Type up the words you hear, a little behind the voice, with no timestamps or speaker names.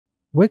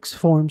Wix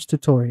Forms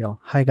tutorial.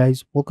 Hi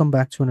guys, welcome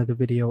back to another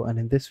video, and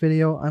in this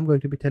video I'm going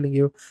to be telling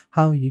you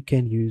how you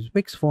can use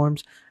Wix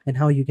Forms and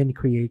how you can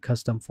create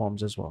custom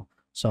forms as well.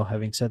 So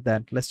having said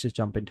that, let's just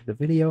jump into the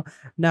video.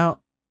 Now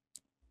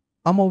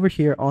I'm over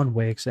here on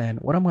Wix, and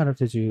what I'm going to have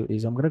to do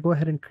is I'm going to go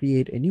ahead and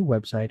create a new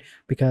website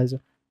because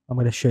I'm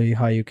going to show you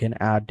how you can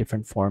add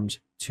different forms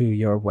to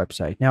your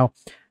website. Now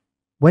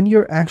when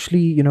you're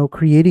actually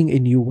creating a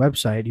new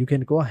website, you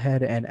can go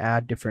ahead and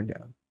add different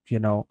you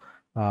know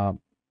um,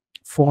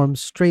 forms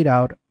straight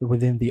out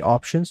within the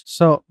options.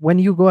 So when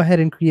you go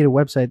ahead and create a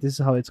website, this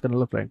is how it's going to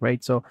look like,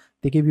 right? So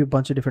they give you a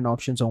bunch of different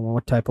options on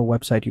what type of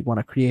website you want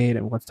to create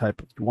and what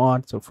type you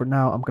want. So for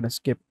now, I'm going to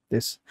skip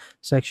this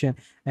section,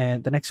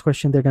 and the next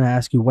question they're going to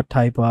ask you, what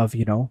type of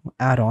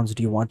add-ons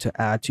do you want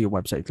to add to your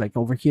website? Like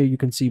over here you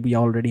can see we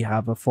already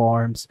have a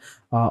forms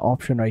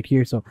option right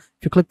here. So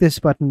if you click this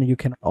button, you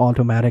can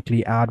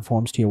automatically add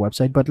forms to your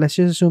website. But let's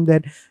just assume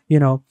that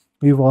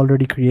you've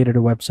already created a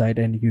website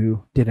and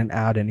you didn't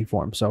add any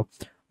form. So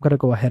I'm going to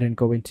go ahead and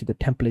go into the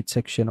template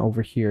section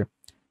over here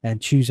and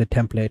choose a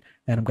template,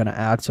 and I'm going to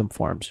add some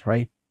forms,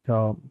 right?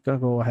 So I'm going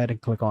to go ahead and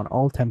click on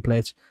all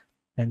templates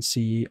and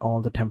see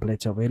all the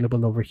templates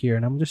available over here,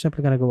 and I'm just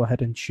simply going to go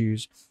ahead and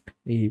choose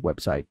a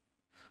website.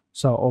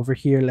 So over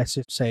here, let's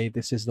just say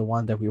this is the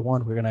one that we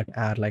want. We're going to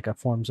add like a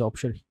forms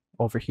option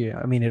over here.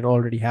 I mean, it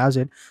already has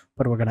it,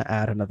 but we're going to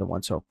add another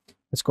one. So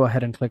let's go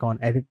ahead and click on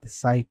edit the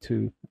site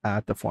to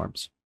add the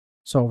forms.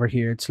 So over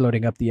here, it's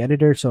loading up the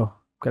editor. So I'm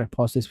going to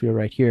pause this video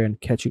right here and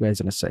catch you guys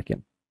in a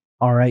second.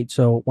 All right.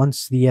 So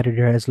once the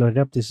editor has loaded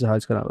up, this is how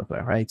it's going to look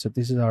like, right? So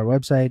this is our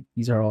website.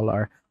 These are all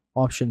our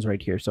options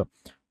right here. So,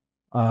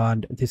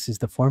 and this is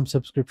the form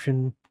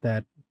subscription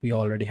that we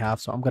already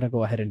have. So I'm going to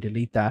go ahead and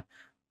delete that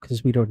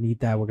because we don't need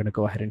that. We're going to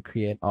go ahead and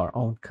create our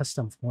own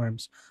custom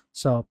forms.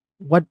 So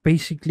what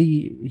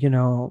basically,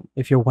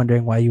 if you're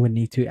wondering why you would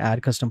need to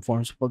add custom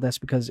forms, well, that's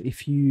because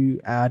if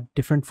you add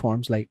different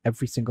forms, like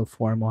every single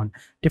form on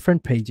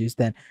different pages,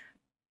 then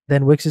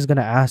Wix is going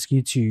to ask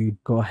you to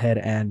go ahead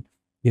and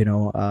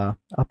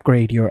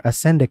upgrade your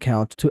Ascend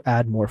account to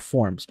add more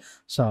forms.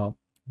 So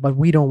but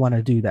we don't want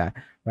to do that,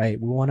 right?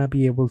 We want to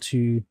be able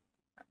to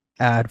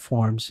add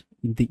forms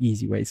in the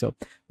easy way. So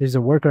there's a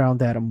workaround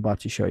that I'm about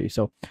to show you.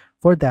 So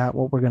for that,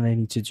 what we're going to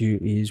need to do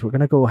is we're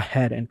going to go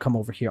ahead and come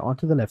over here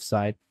onto the left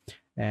side,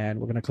 and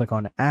we're going to click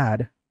on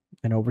add.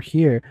 And over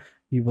here,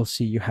 you will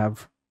see you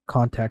have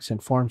contacts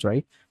and forms,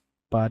 right?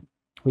 But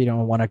we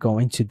don't want to go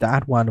into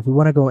that one. We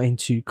want to go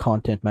into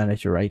content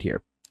manager right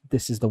here.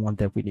 This is the one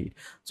that we need.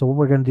 So what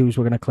we're going to do is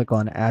we're going to click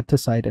on add to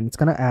site, and it's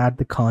going to add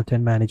the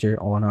content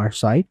manager on our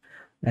site.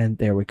 And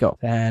there we go.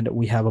 And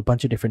we have a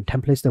bunch of different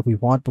templates that we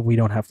want, but we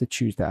don't have to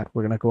choose that.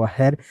 We're going to go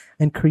ahead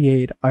and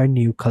create our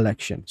new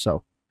collection.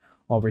 So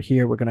over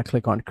here, we're going to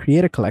click on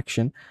create a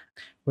collection.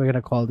 We're going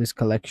to call this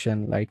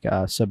collection like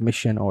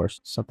submission or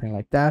something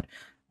like that.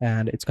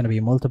 And it's going to be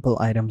multiple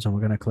items, and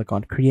we're going to click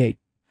on create.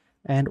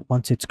 And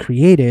once it's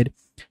created,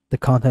 the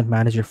content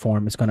manager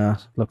form is going to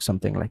look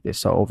something like this.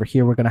 So over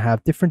here, we're going to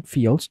have different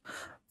fields.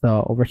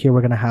 So over here,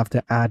 we're going to have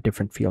to add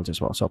different fields as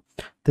well. So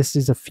this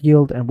is a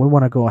field, and we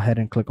want to go ahead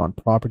and click on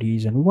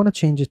properties, and we want to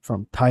change it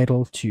from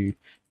title to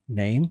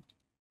name.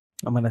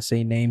 I'm going to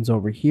say names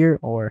over here,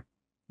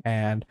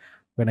 and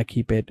we're going to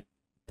keep it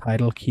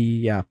title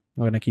key. Yeah,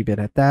 we're going to keep it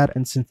at that.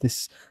 And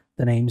since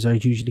the names are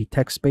usually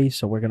text based,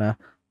 so we're going to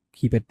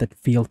keep it that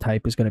field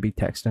type is going to be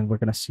text, and we're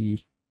going to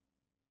see,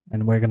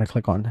 and we're going to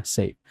click on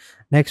save.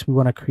 Next, we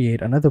want to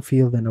create another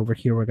field, and over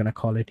here, we're going to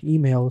call it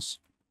emails.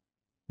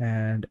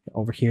 And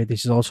over here,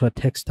 this is also a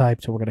text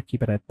type, so we're going to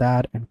keep it at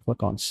that and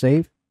click on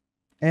save.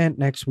 And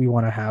next, we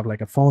want to have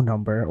like a phone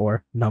number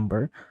or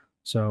number.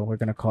 So we're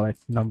going to call it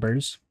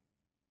numbers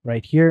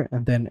right here.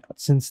 And then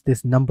since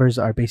these numbers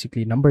are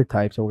basically number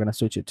type, so we're going to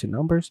switch it to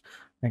numbers.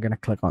 I'm going to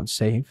click on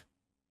save.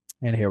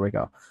 And here we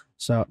go.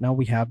 So now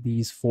we have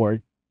these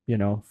four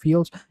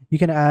fields. You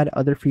can add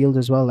other fields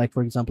as well, like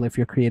for example, if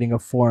you're creating a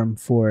form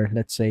for,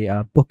 let's say,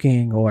 a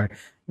booking or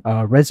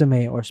a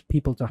resume or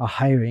people to a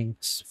hiring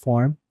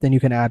form, then you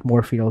can add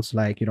more fields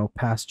like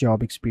past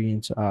job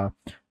experience,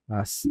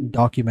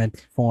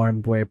 document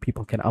form where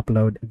people can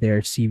upload their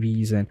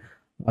CVs and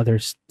other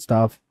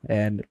stuff.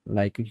 And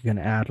like you can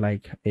add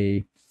like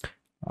a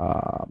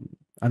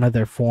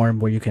another form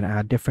where you can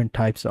add different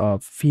types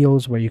of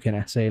fields where you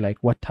can say like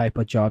what type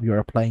of job you're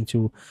applying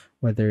to,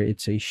 whether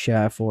it's a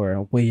chef or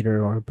a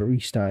waiter or a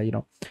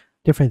barista,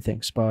 different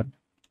things. But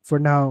for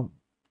now,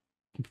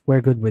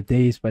 we're good with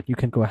these, but you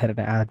can go ahead and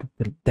add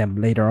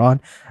them later on.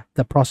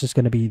 The process is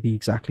going to be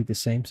exactly the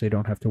same, so you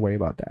don't have to worry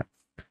about that.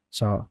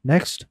 So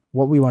next,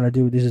 what we want to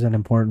do, this is an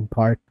important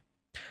part.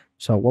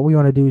 So what we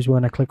want to do is we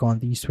want to click on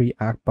these three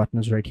act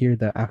buttons right here,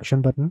 the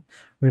action button.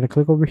 We're going to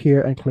click over here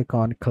and click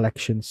on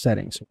collection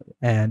settings.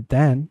 And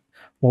then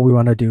what we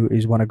want to do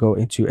is want to go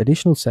into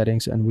additional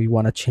settings, and we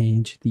want to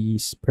change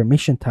these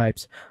permission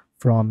types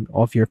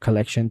of your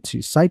collection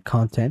to site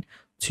content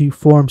to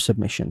form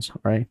submissions.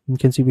 All right. You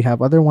can see we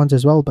have other ones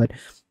as well, but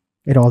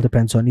it all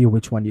depends on you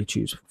which one you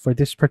choose. For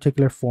this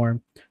particular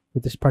form,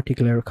 with this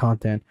particular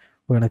content,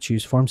 we're going to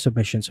choose form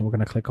submissions, and we're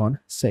going to click on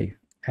save.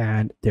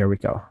 And there we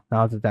go.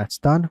 Now that that's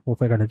done, what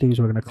we're going to do is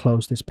we're going to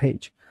close this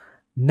page.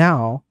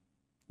 Now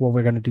what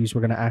we're going to do is we're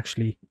going to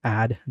actually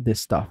add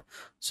this stuff.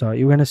 So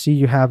you're going to see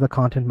you have the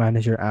content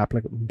manager app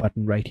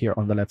button right here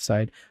on the left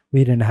side.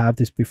 We didn't have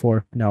this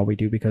before. Now we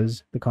do,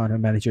 because the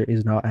content manager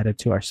is now added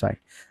to our site.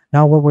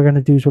 Now what we're going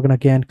to do is we're going to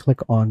again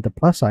click on the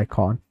plus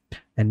icon.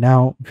 And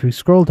now if you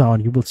scroll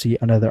down, you will see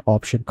another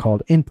option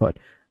called input.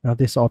 Now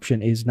this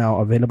option is now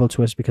available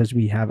to us because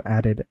we have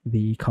added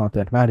the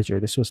content manager.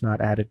 This was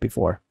not added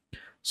before.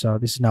 So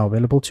this is now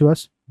available to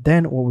us.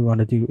 Then what we want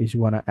to do is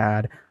we want to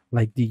add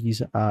like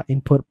these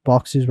input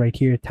boxes right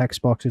here,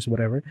 text boxes,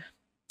 whatever.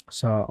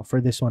 So for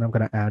this one, I'm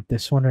going to add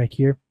this one right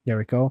here. There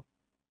we go.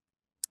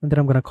 And then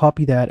I'm going to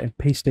copy that and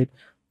paste it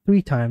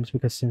 3 times,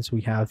 because since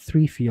we have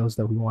 3 fields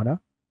that we want to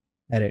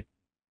edit.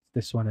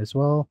 This one as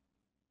well.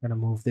 I'm going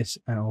to move this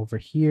over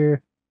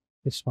here.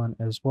 This one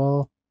as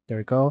well. There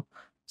we go.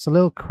 It's a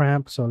little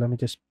cramped, so let me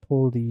just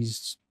pull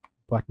these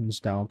buttons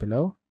down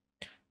below.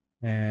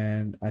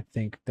 And I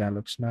think that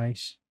looks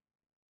nice.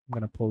 I'm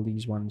going to pull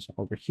these ones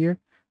over here,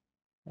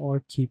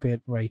 or keep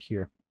it right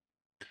here.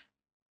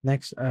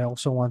 Next, I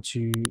also want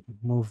to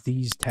move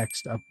these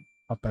text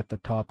up at the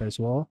top as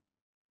well,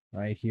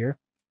 right here.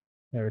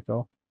 There we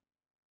go.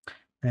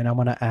 And I'm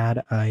gonna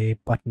add a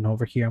button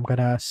over here. I'm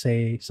gonna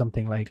say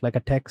something like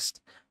a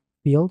text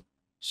field.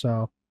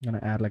 So I'm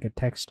gonna add like a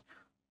text,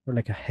 or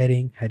like a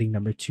heading. Heading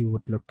number 2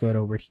 would look good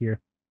over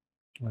here.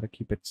 I'm gonna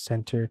keep it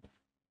centered.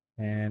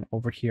 And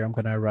over here, I'm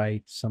gonna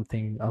write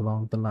something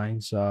along the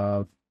lines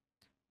of,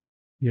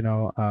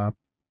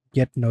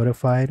 get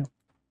notified.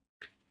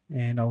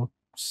 And I'll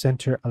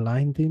center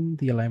align them.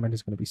 The alignment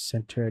is going to be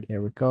centered.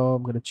 There we go.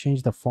 I'm going to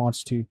change the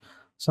fonts to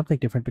something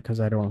different because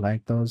I don't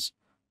like those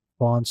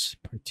fonts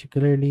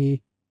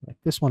particularly. Like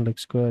this one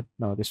looks good.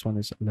 No, this one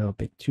is a little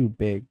bit too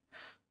big.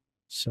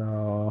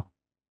 So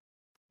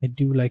I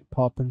do like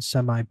pop and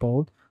semi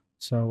bold.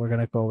 So we're going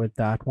to go with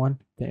that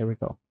one. There we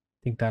go. I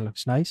think that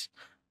looks nice.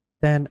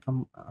 Then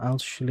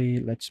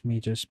actually, let's me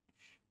just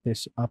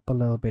this up a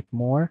little bit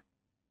more.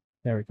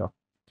 There we go.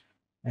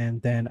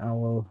 And then I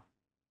will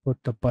put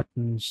the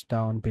buttons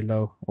down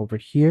below over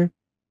here.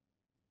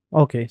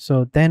 Okay,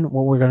 so then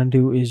what we're going to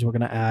do is we're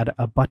going to add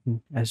a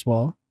button as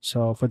well.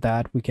 So for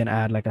that, we can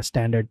add like a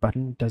standard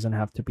button. It doesn't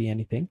have to be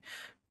anything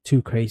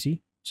too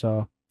crazy.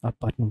 So a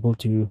button will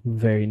do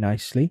very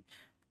nicely.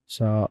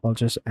 So I'll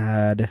just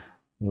add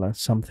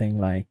something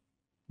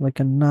like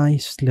a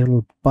nice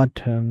little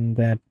button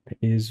that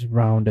is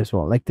round as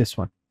well, like this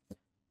one.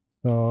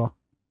 So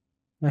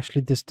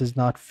actually, this does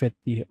not fit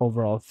the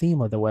overall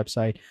theme of the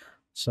website.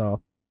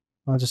 So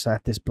I'll just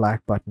add this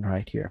black button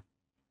right here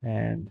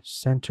and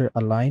center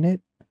align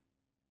it.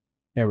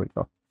 There we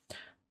go.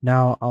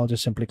 Now I'll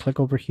just simply click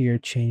over here,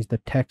 change the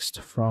text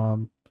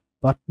from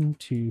button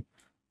to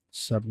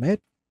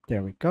submit.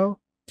 There we go.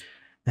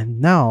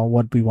 And now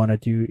what we want to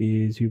do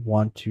is we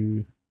want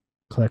to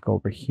click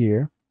over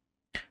here,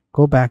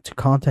 go back to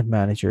content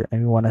manager,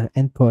 and we want to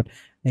input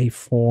a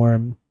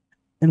form,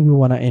 and we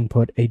want to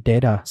input a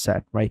data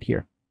set right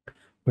here.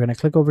 We're going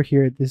to click over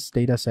here. This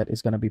data set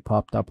is going to be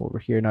popped up over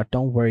here. Now,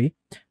 don't worry,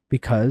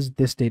 because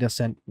this data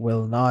set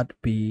will not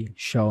be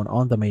shown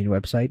on the main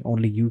website.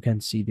 Only you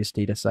can see this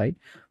data set.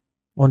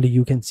 Only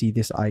you can see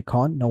this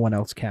icon. No one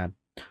else can.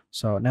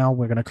 So now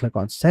we're going to click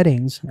on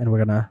settings, and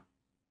we're going to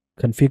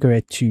configure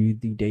it to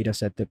the data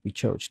set that we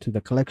chose, to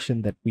the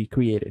collection that we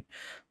created.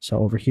 So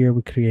over here,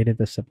 we created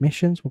the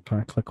submissions. We're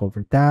going to click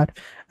over that,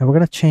 and we're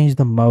going to change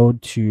the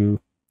mode to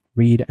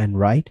read and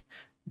write,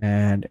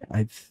 and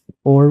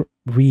or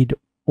read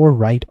or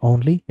write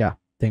only. Yeah,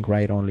 I think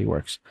write only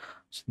works.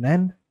 So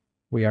then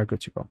we are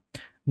good to go.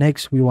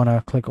 Next, we want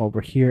to click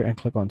over here and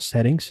click on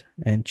settings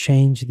and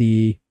change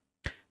the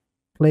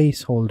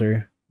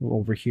placeholder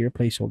over here,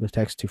 placeholder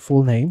text, to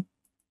full name.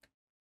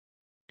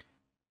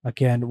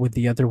 Again, with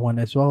the other one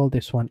as well,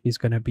 this one is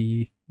going to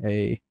be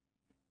a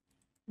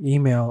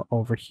email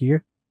over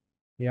here.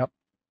 Yep,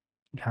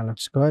 that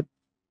looks good.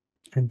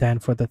 And then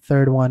for the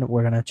third one,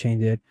 we're going to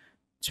change it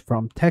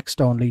from text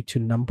only to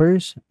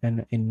numbers,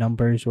 and in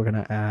numbers we're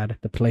going to add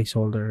the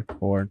placeholder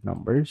for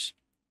numbers.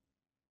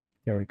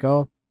 There we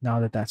go. Now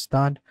that that's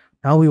done,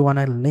 now we want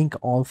to link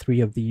all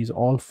 4 of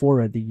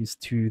these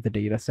to the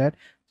data set.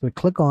 So we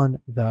click on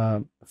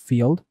the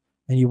field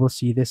and you will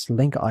see this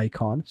link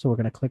icon. So we're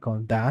going to click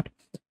on that,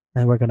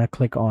 and we're going to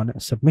click on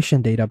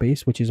submission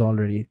database, which is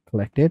already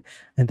collected.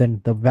 And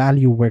then the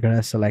value, we're going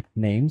to select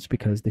names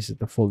because this is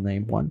the full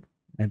name one.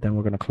 And then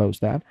we're going to close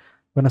that.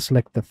 We're going to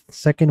select the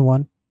second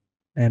one,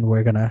 and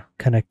we're going to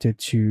connect it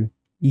to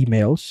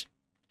emails.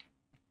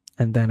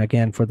 And then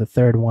again, for the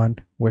third one,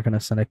 we're going to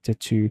select it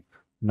to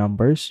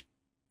numbers.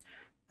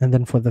 And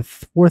then for the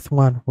fourth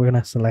one, we're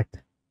going to select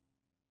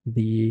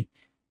the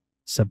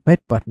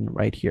submit button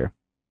right here.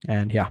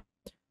 And yeah,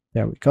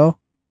 there we go.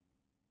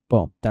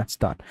 Boom, that's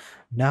done.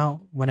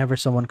 Now, whenever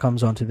someone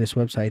comes onto this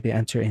website, they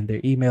enter in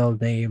their email,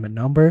 name, and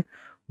number,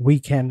 we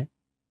can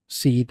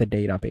see the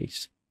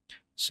database.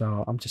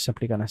 So I'm just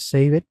simply going to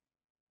save it,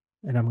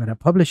 and I'm going to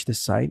publish this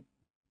site.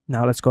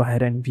 Now let's go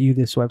ahead and view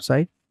this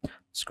website.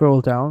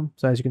 Scroll down.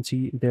 So as you can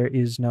see, there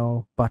is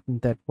no button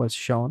that was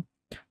shown.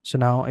 So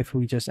now if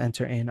we just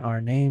enter in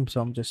our name,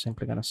 so I'm just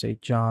simply going to say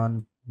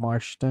John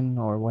Marston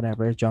or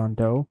whatever, John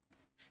Doe.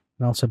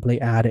 And I'll simply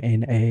add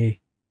in a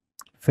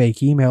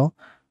fake email.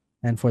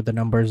 And for the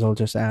numbers, I'll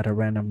just add a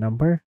random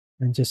number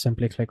and just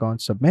simply click on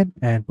submit,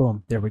 and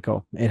boom, there we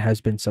go. It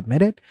has been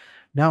submitted.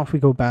 Now, if we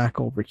go back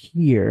over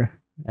here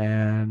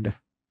and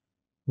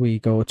we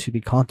go to the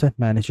content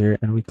manager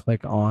and we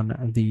click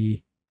on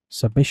the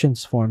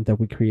submissions form that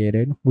we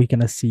created, we're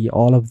going to see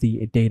all of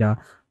the data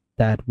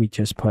that we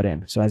just put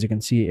in. So as you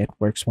can see, it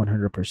works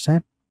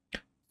 100%.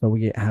 So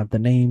we have the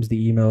names,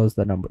 the emails,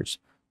 the numbers.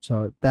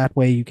 So that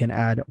way you can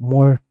add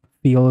more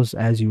fields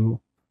as you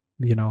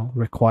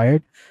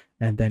required,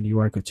 and then you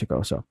are good to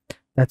go. So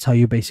that's how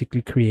you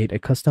basically create a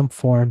custom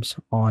forms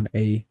on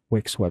a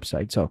Wix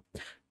website. So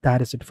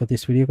that is it for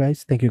this video,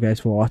 guys. Thank you guys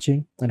for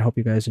watching, and I hope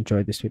you guys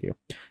enjoyed this video.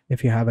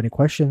 If you have any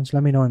questions,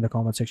 let me know in the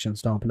comment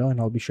sections down below, and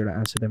I'll be sure to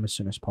answer them as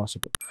soon as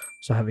possible.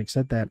 So having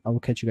said that, I will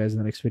catch you guys in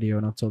the next video,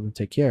 and until then,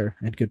 take care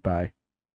and goodbye.